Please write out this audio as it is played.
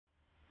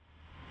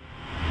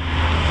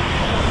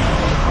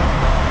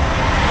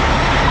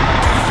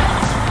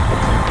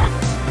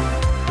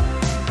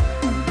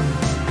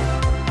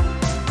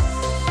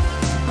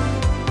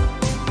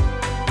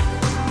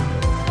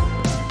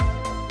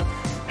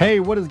Hey,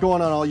 what is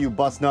going on all you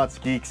bus nuts,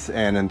 geeks,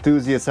 and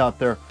enthusiasts out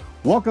there?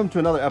 Welcome to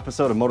another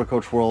episode of Motor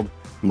Coach World.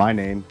 My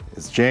name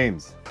is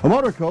James. A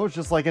motor coach,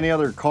 just like any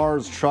other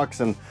cars, trucks,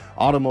 and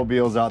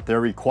automobiles out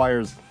there,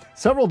 requires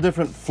several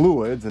different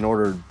fluids in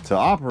order to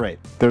operate.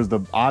 There's the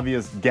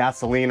obvious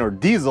gasoline or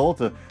diesel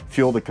to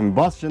fuel the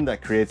combustion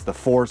that creates the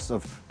force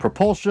of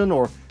propulsion,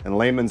 or in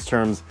layman's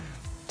terms,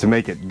 to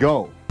make it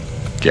go.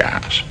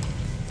 Gas.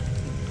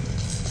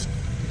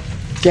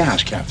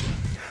 Gas, Captain.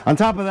 On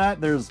top of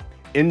that, there's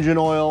engine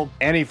oil,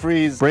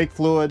 antifreeze, brake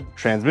fluid,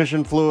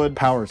 transmission fluid,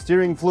 power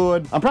steering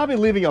fluid. I'm probably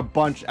leaving a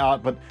bunch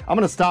out, but I'm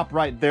gonna stop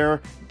right there.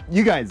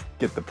 You guys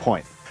get the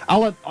point.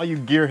 I'll let all you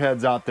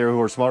gearheads out there who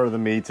are smarter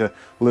than me to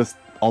list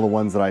all the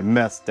ones that I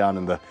missed down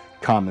in the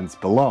comments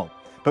below.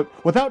 But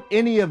without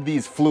any of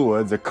these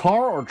fluids, a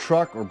car or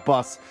truck or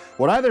bus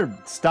would either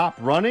stop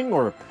running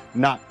or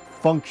not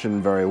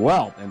function very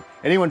well. And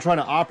anyone trying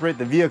to operate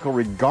the vehicle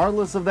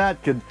regardless of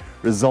that could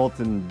result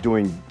in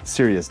doing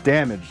serious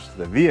damage to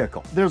the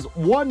vehicle. There's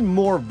one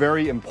more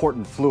very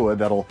important fluid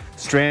that'll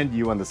strand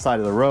you on the side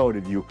of the road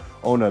if you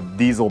own a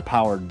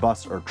diesel-powered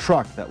bus or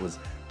truck that was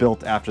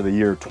built after the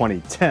year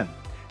 2010.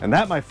 And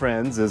that, my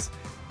friends, is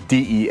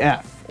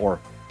DEF,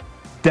 or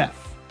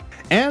DEF.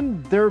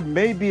 And there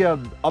may be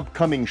an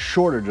upcoming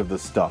shortage of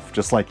this stuff,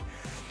 just like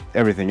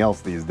everything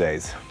else these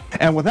days.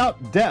 And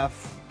without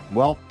DEF,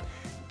 well,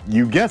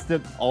 you guessed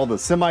it, all the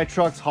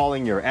semi-trucks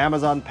hauling your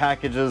Amazon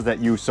packages that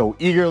you so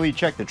eagerly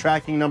check the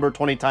tracking number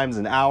 20 times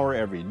an hour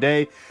every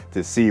day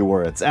to see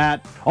where it's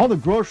at. All the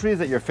groceries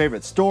that your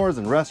favorite stores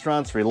and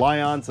restaurants rely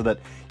on so that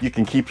you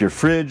can keep your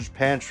fridge,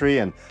 pantry,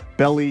 and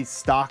belly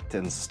stocked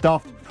and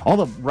stuffed. All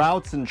the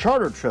routes and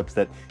charter trips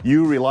that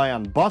you rely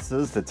on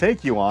buses to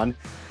take you on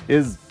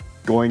is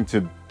going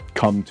to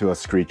come to a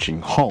screeching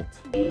halt.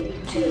 3,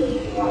 2,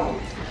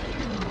 1.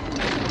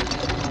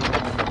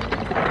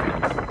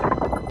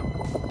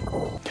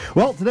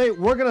 Well, today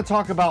we're going to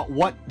talk about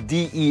what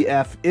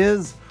DEF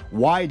is,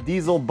 why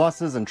diesel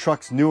buses and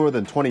trucks newer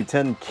than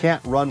 2010 can't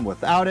run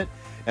without it,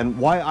 and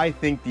why I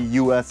think the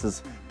US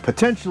is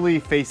potentially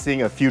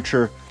facing a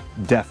future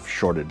DEF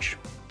shortage.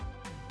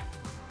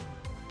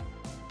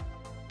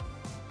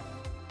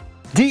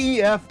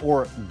 DEF,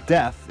 or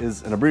DEF,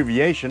 is an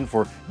abbreviation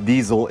for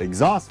diesel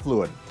exhaust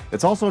fluid.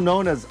 It's also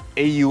known as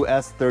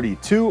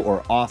AUS32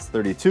 or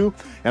OS32,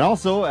 and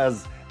also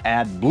as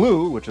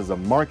AdBlue, which is a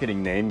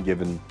marketing name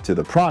given to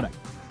the product.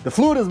 The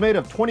fluid is made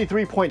of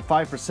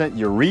 23.5%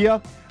 urea,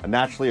 a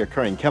naturally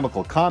occurring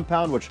chemical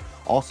compound, which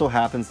also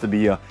happens to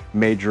be a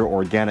major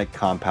organic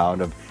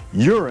compound of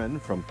urine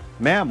from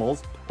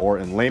mammals, or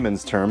in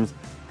layman's terms,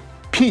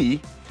 pee,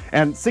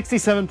 and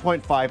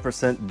 67.5%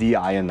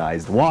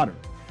 deionized water.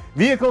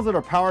 Vehicles that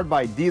are powered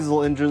by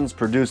diesel engines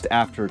produced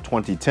after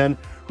 2010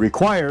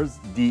 requires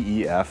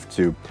DEF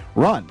to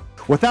run.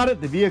 Without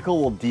it, the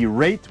vehicle will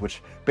derate,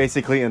 which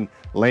basically in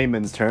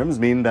layman's terms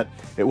mean that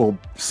it will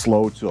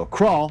slow to a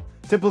crawl.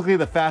 Typically,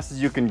 the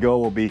fastest you can go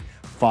will be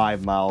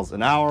 5 miles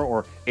an hour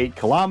or 8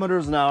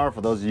 kilometers an hour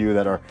for those of you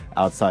that are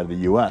outside of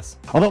the US.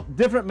 Although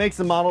different makes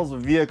and models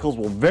of vehicles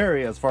will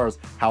vary as far as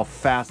how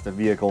fast a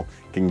vehicle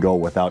can go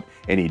without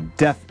any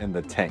DEF in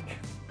the tank.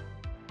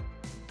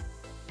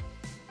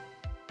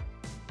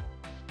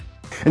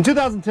 In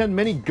 2010,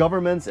 many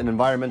governments and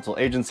environmental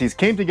agencies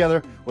came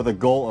together with a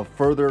goal of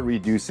further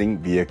reducing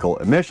vehicle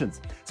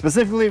emissions,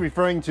 specifically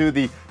referring to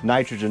the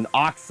nitrogen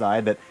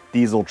oxide that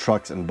diesel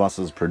trucks and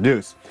buses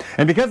produce.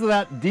 And because of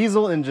that,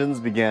 diesel engines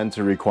began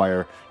to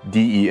require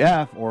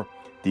DEF, or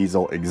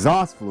diesel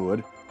exhaust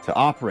fluid, to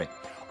operate.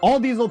 All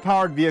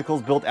diesel-powered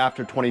vehicles built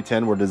after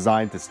 2010 were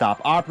designed to stop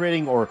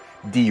operating or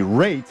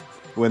derate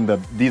when the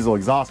diesel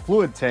exhaust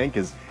fluid tank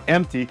is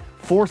empty,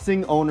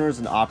 forcing owners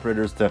and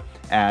operators to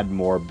add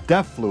more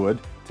DEF fluid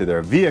to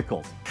their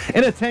vehicles.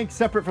 In a tank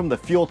separate from the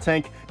fuel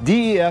tank,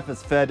 DEF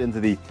is fed into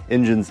the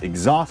engine's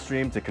exhaust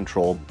stream to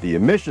control the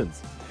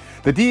emissions.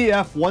 The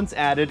DEF, once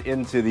added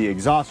into the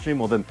exhaust stream,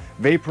 will then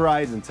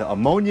vaporize into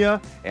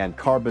ammonia and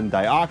carbon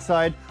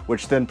dioxide,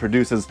 which then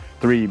produces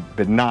 3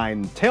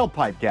 benign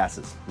tailpipe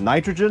gases: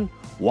 nitrogen,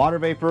 water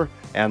vapor,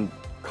 and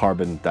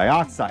carbon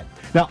dioxide.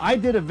 Now, I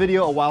did a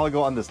video a while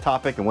ago on this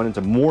topic and went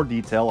into more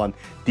detail on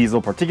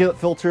diesel particulate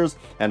filters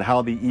and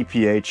how the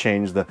EPA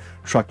changed the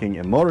trucking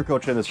and motor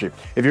coach industry.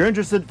 If you're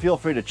interested, feel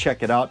free to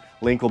check it out.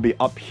 Link will be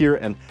up here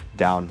and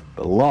down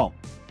below.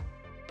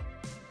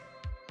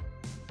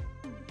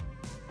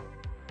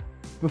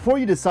 Before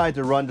you decide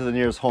to run to the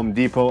nearest Home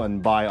Depot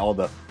and buy all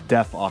the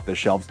DEF off the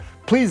shelves,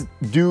 please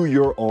do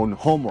your own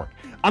homework.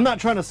 I'm not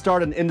trying to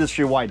start an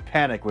industry-wide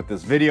panic with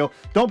this video.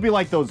 Don't be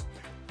like those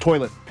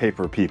toilet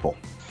paper people.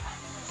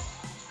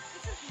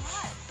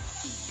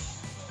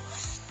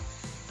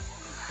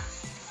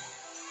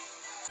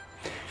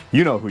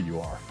 You know who you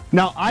are.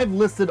 Now, I've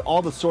listed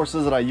all the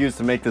sources that I used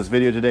to make this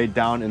video today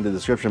down in the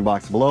description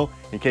box below,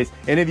 in case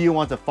any of you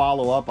want to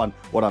follow up on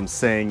what I'm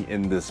saying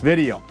in this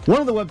video. One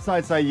of the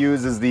websites I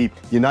use is the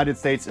United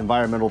States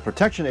Environmental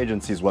Protection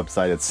Agency's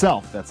website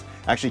itself, that's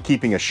actually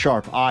keeping a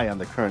sharp eye on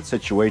the current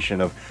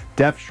situation of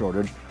DEF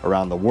shortage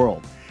around the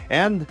world.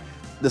 And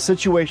the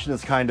situation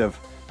is kind of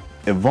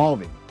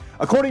evolving.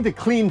 According to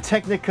Clean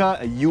Technica,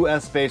 a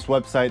US-based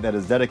website that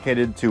is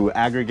dedicated to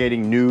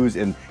aggregating news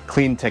in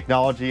clean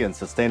technology and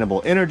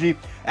sustainable energy,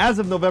 as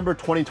of November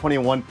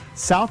 2021,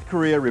 South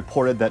Korea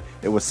reported that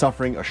it was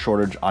suffering a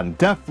shortage on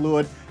DEF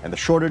fluid, and the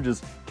shortage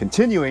is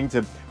continuing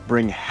to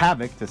bring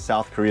havoc to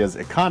South Korea's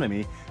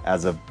economy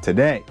as of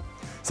today.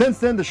 Since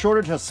then, the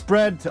shortage has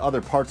spread to other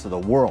parts of the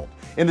world.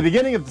 In the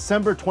beginning of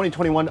December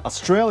 2021,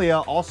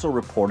 Australia also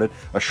reported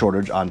a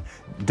shortage on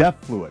DEF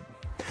fluid.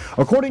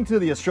 According to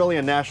the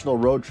Australian National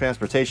Road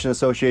Transportation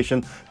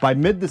Association, by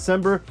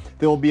mid-December,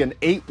 there will be an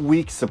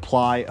 8-week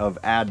supply of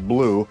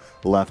AdBlue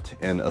left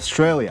in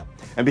Australia.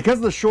 And because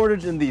of the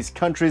shortage in these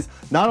countries,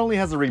 not only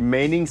has the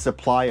remaining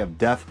supply of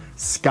DEF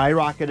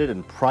skyrocketed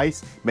in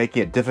price,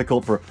 making it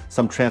difficult for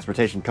some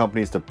transportation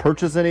companies to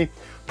purchase any,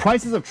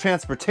 prices of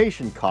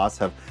transportation costs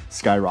have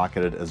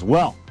skyrocketed as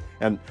well.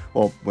 And,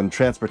 well, when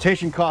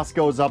transportation costs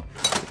goes up,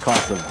 the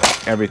cost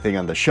of everything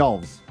on the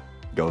shelves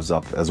goes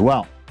up as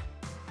well.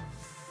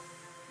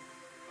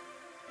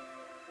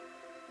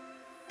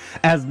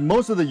 As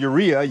most of the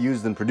urea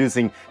used in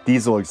producing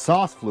diesel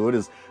exhaust fluid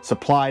is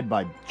supplied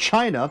by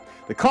China,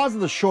 the cause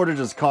of the shortage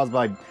is caused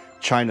by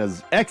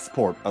China's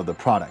export of the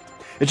product.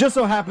 It just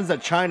so happens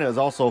that China is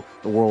also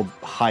the world's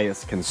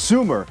highest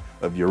consumer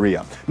of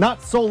urea,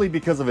 not solely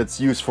because of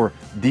its use for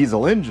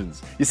diesel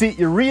engines. You see,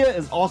 urea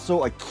is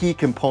also a key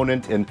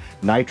component in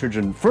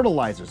nitrogen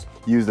fertilizers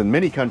used in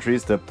many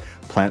countries to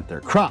plant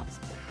their crops.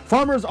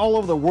 Farmers all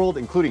over the world,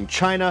 including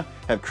China,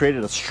 have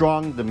created a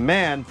strong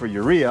demand for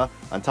urea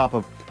on top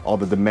of all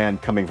the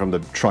demand coming from the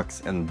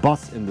trucks and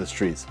bus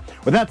industries.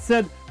 With that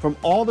said, from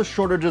all the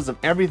shortages of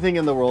everything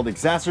in the world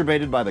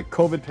exacerbated by the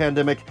COVID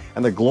pandemic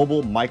and the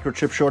global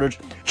microchip shortage,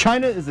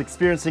 China is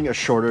experiencing a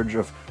shortage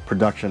of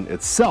production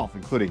itself,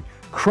 including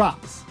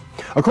crops.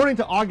 According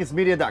to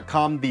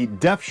AugustMedia.com, the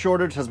DEF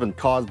shortage has been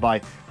caused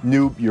by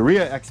new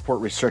urea export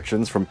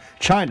restrictions from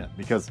China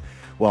because,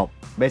 well,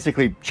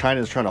 basically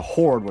China is trying to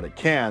hoard what it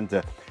can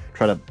to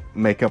try to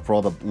make up for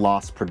all the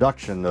lost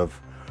production of,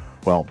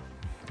 well,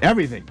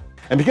 everything.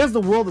 And because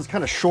the world is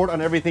kind of short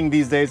on everything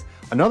these days,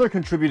 another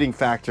contributing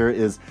factor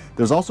is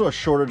there's also a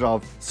shortage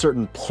of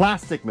certain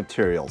plastic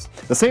materials.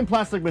 The same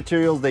plastic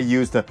materials they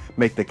use to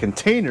make the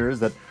containers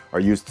that are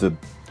used to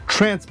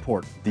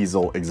transport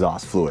diesel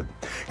exhaust fluid.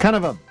 Kind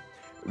of a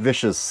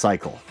vicious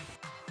cycle.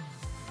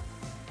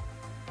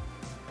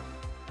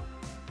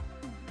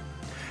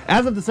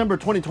 As of December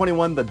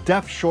 2021, the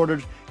DEF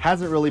shortage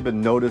hasn't really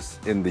been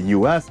noticed in the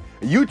US.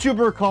 A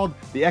YouTuber called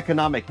The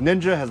Economic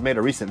Ninja has made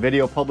a recent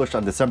video published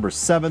on December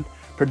 7th,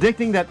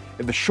 predicting that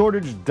if the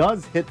shortage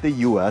does hit the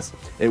US,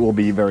 it will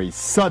be very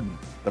sudden.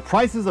 The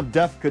prices of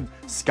DEF could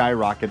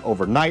skyrocket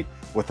overnight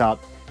without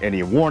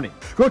any warning.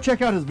 Go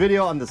check out his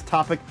video on this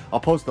topic. I'll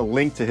post a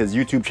link to his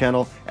YouTube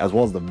channel as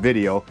well as the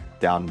video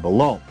down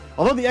below.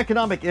 Although the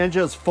Economic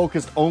Ninja is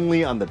focused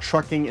only on the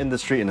trucking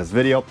industry in his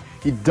video,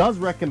 he does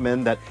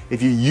recommend that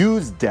if you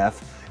use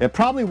DEF, it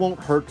probably won't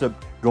hurt to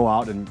go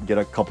out and get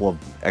a couple of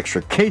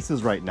extra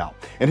cases right now.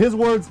 In his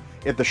words,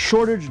 if the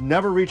shortage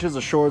never reaches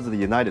the shores of the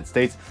United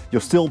States,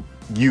 you'll still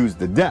use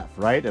the DEF,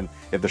 right? And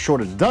if the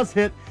shortage does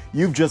hit,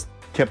 you've just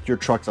kept your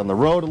trucks on the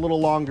road a little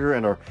longer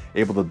and are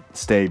able to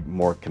stay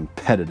more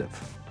competitive.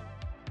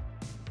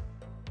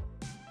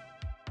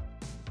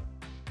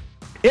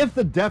 If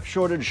the DEF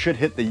shortage should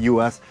hit the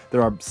US,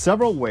 there are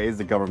several ways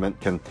the government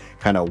can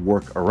kind of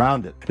work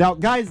around it. Now,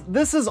 guys,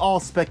 this is all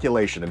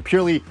speculation and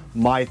purely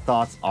my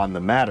thoughts on the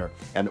matter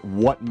and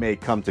what may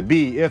come to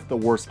be if the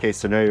worst case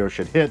scenario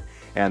should hit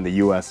and the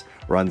US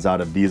runs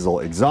out of diesel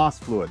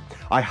exhaust fluid.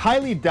 I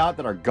highly doubt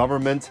that our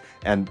government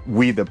and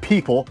we the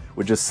people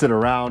would just sit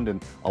around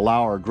and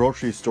allow our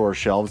grocery store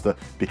shelves to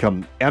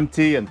become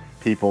empty and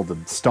people to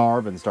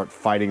starve and start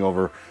fighting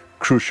over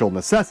crucial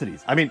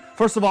necessities. I mean,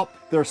 first of all,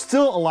 there are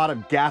still a lot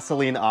of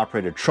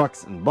gasoline-operated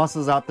trucks and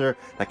buses out there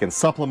that can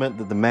supplement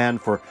the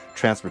demand for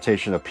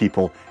transportation of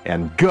people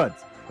and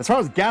goods. As far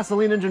as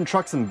gasoline engine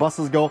trucks and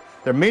buses go,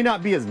 there may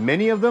not be as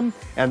many of them,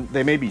 and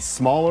they may be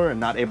smaller and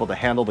not able to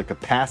handle the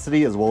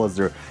capacity as well as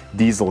their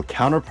diesel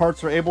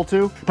counterparts are able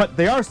to, but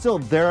they are still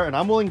there, and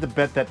I'm willing to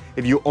bet that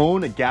if you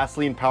own a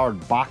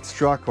gasoline-powered box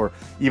truck or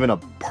even a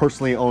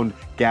personally owned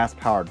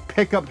gas-powered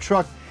pickup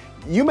truck,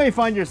 you may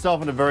find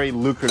yourself in a very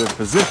lucrative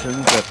position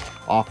to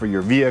offer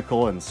your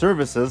vehicle and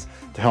services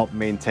to help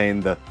maintain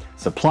the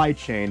supply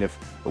chain if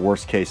the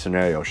worst case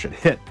scenario should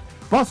hit.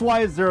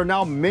 Bus-wise, there are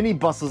now many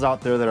buses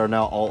out there that are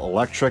now all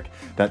electric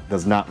that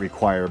does not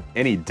require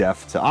any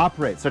DEF to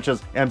operate, such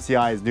as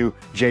MCI's new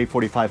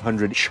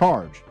J4500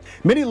 Charge.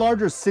 Many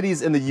larger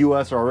cities in the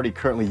US are already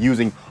currently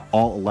using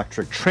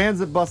all-electric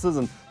transit buses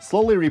and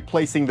slowly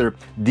replacing their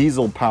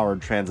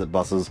diesel-powered transit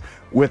buses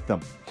with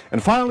them.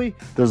 And finally,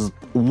 there's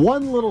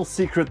one little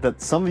secret that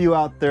some of you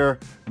out there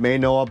may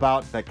know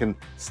about that can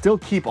still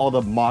keep all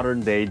the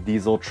modern-day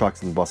diesel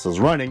trucks and buses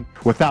running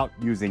without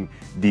using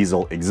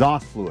diesel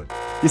exhaust fluid.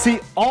 You see,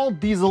 all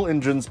diesel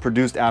engines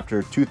produced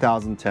after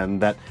 2010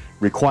 that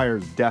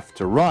requires DEF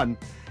to run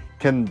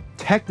can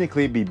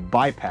technically be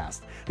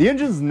bypassed. The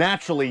engines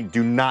naturally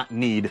do not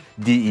need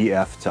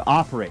DEF to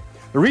operate.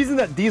 The reason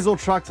that diesel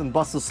trucks and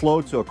buses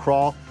slow to a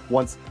crawl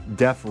once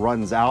DEF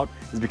runs out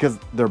is because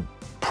they're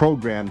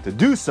programmed to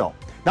do so,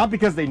 not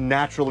because they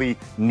naturally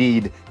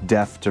need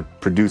DEF to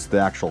produce the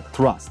actual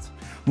thrust.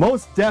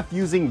 Most DEF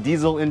using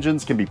diesel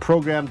engines can be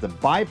programmed to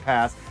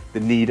bypass the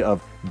need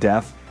of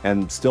DEF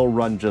and still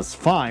run just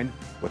fine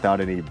without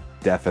any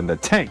DEF in the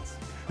tanks.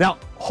 Now,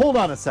 hold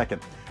on a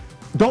second.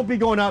 Don't be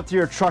going out to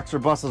your trucks or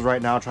buses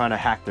right now trying to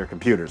hack their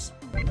computers.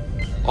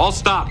 All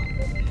stop.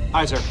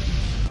 Aye, sir.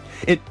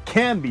 It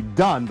can be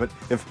done, but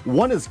if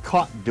one is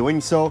caught doing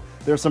so,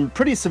 there are some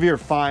pretty severe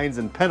fines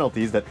and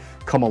penalties that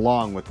come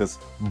along with this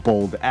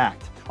bold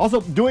act. Also,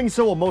 doing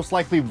so will most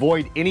likely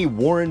void any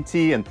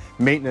warranty and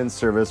maintenance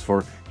service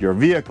for your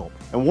vehicle.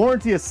 And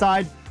warranty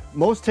aside,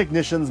 most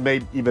technicians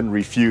may even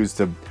refuse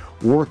to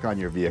work on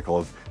your vehicle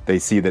if they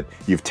see that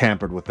you've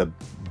tampered with the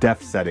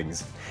DEF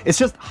settings. It's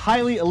just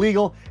highly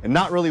illegal and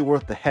not really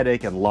worth the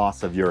headache and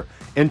loss of your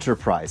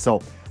enterprise.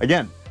 So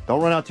again,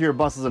 don't run out to your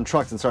buses and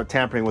trucks and start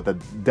tampering with the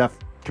DEF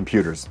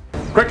computers.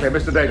 Quickly,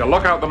 Mr. Data,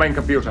 lock out the main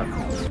computer.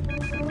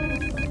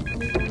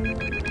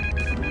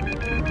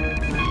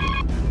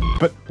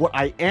 But what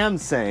I am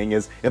saying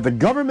is, if the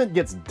government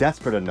gets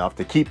desperate enough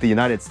to keep the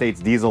United States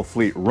diesel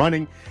fleet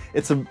running,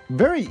 it's a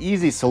very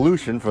easy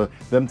solution for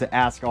them to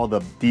ask all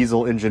the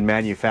diesel engine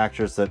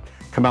manufacturers that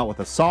come out with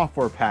a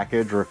software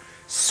package or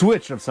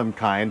switch of some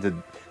kind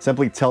to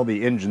simply tell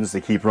the engines to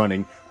keep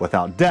running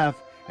without DEF,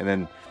 and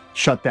then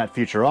shut that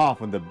feature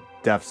off when the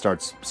DEF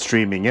starts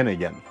streaming in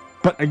again.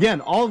 But again,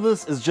 all of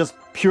this is just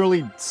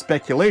purely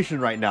speculation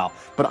right now,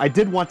 but I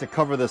did want to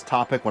cover this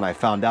topic when I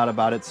found out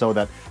about it so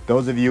that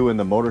those of you in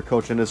the motor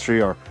coach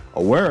industry are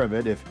aware of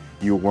it if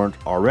you weren't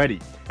already.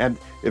 And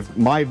if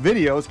my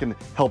videos can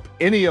help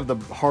any of the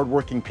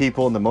hardworking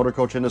people in the motor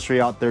coach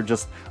industry out there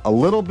just a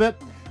little bit,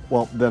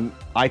 well, then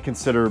I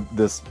consider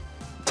this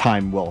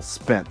time well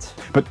spent.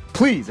 But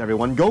please,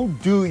 everyone, go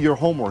do your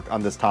homework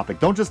on this topic.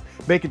 Don't just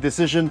make a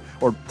decision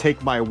or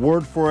take my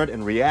word for it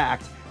and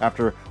react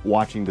after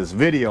watching this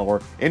video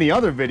or any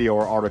other video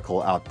or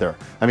article out there.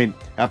 I mean,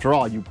 after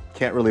all, you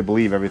can't really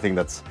believe everything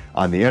that's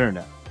on the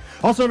internet.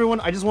 Also, everyone,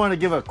 I just wanted to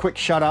give a quick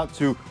shout out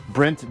to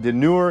Brent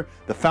Deneur,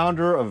 the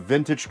founder of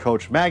Vintage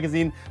Coach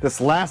Magazine.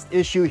 This last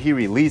issue he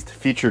released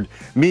featured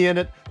me in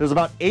it. There's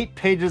about 8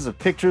 pages of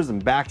pictures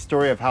and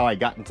backstory of how I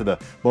got into the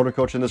motor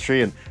coach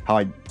industry and how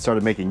I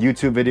started making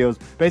YouTube videos.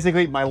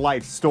 Basically, my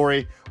life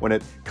story when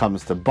it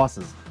comes to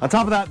buses. On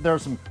top of that, there are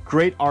some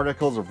great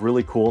articles of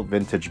really cool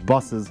vintage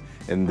buses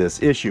in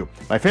this issue.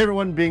 My favorite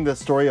one being the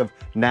story of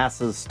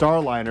NASA's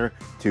Starliner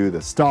to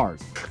the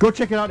stars. Go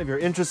check it out if you're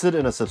interested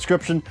in a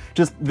subscription.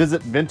 Just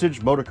visit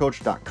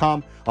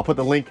vintagemotorcoach.com. I'll put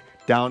the link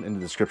down in the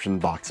description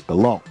box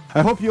below.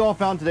 I hope you all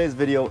found today's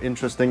video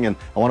interesting, and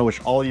I want to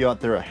wish all of you out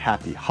there a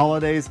happy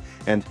holidays.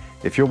 And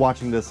if you're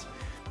watching this,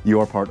 you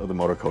are part of the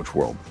motor coach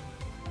world.